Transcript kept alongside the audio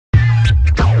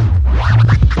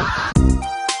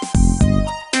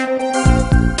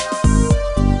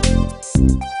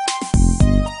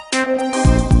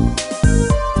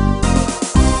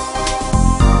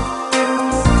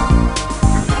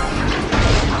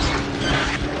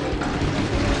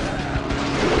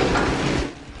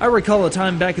I recall a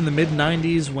time back in the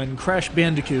mid-90s when Crash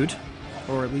Bandicoot,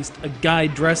 or at least a guy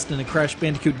dressed in a Crash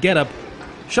Bandicoot getup,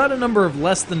 shot a number of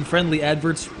less-than-friendly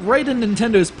adverts right in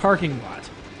Nintendo's parking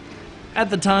lot. At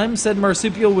the time, said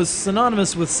marsupial was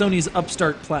synonymous with Sony's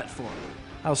upstart platform.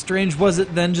 How strange was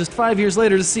it then, just 5 years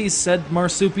later, to see said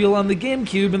marsupial on the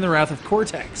GameCube in the Wrath of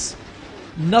Cortex?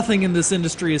 Nothing in this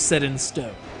industry is set in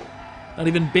stone. Not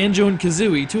even Banjo and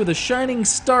Kazooie, two of the shining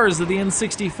stars of the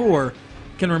N64,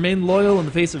 can remain loyal in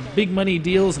the face of big money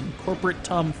deals and corporate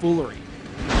tomfoolery.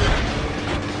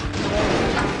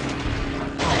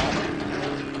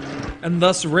 And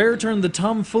thus Rare turned the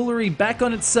tomfoolery back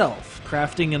on itself,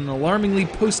 crafting an alarmingly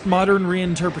postmodern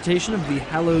reinterpretation of the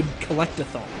hallowed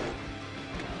Collectathon.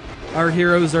 Our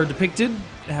heroes are depicted,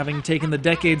 having taken the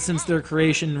decades since their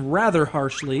creation rather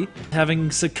harshly, having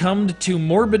succumbed to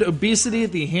morbid obesity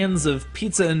at the hands of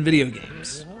pizza and video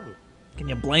games. Can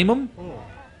you blame them?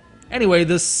 Anyway,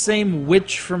 this same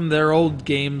witch from their old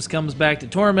games comes back to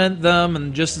torment them,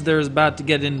 and just as they're about to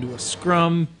get into a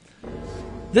scrum,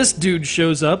 this dude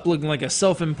shows up looking like a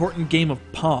self-important game of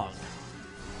Pong.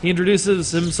 He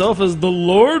introduces himself as the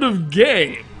Lord of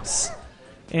Games,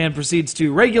 and proceeds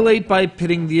to regulate by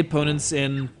pitting the opponents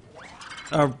in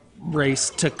a race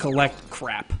to collect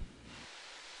crap.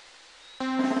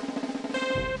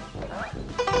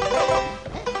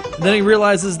 Then he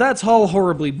realizes that's all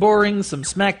horribly boring, some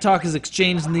smack talk is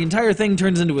exchanged, and the entire thing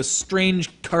turns into a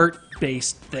strange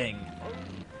cart-based thing.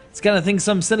 It's the kind of thing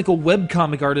some cynical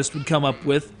webcomic artist would come up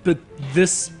with, but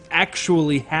this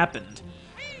actually happened.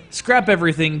 Scrap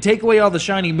everything, take away all the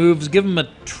shiny moves, give them a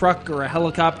truck or a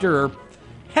helicopter, or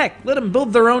heck, let them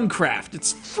build their own craft.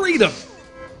 It's freedom!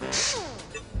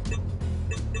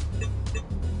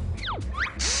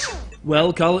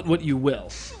 Well, call it what you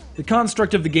will. The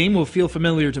construct of the game will feel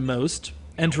familiar to most.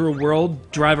 Enter a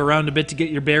world, drive around a bit to get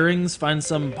your bearings, find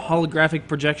some holographic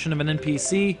projection of an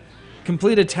NPC,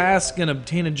 complete a task, and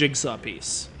obtain a jigsaw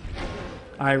piece.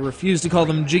 I refuse to call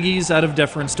them jiggies out of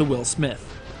deference to Will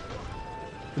Smith.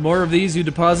 The more of these you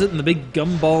deposit in the big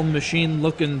gumball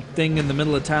machine-looking thing in the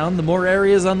middle of town, the more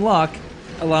areas unlock,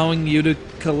 allowing you to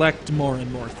collect more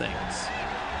and more things.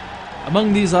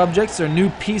 Among these objects are new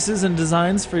pieces and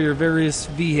designs for your various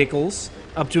vehicles,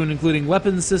 up to and including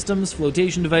weapons systems,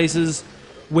 flotation devices,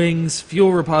 wings,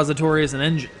 fuel repositories, and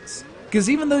engines. Because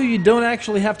even though you don't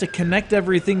actually have to connect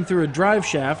everything through a drive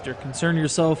shaft or concern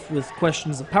yourself with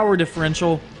questions of power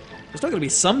differential, there's still going to be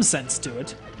some sense to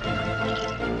it.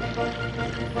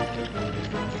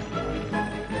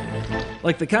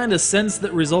 Like the kind of sense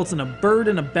that results in a bird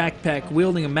in a backpack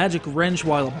wielding a magic wrench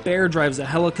while a bear drives a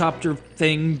helicopter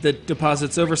thing that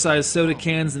deposits oversized soda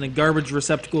cans in a garbage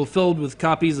receptacle filled with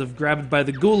copies of Grabbed by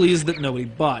the Ghoulies that nobody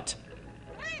bought.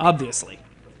 Obviously.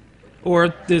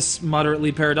 Or this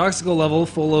moderately paradoxical level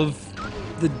full of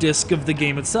the disc of the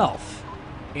game itself.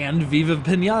 And Viva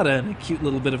Pinata and a cute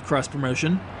little bit of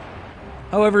cross-promotion.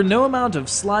 However, no amount of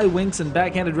sly winks and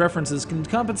backhanded references can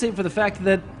compensate for the fact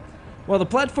that while the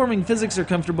platforming physics are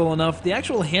comfortable enough, the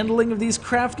actual handling of these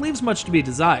craft leaves much to be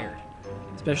desired.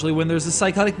 Especially when there's a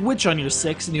psychotic witch on your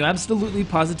six and you absolutely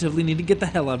positively need to get the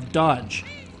hell out of Dodge.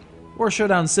 Or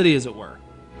Showdown City, as it were.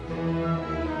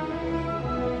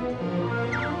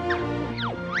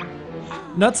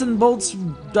 Nuts and Bolts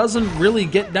doesn't really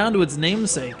get down to its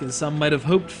namesake, as some might have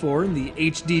hoped for in the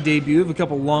HD debut of a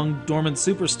couple long dormant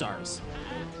superstars.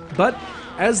 But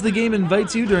as the game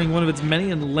invites you during one of its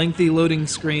many and lengthy loading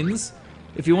screens,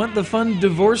 if you want the fun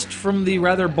divorced from the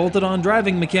rather bolted-on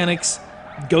driving mechanics,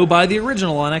 go buy the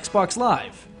original on Xbox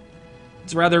Live.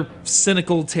 It's a rather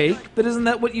cynical take, but isn't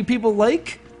that what you people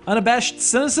like? Unabashed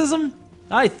cynicism?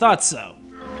 I thought so.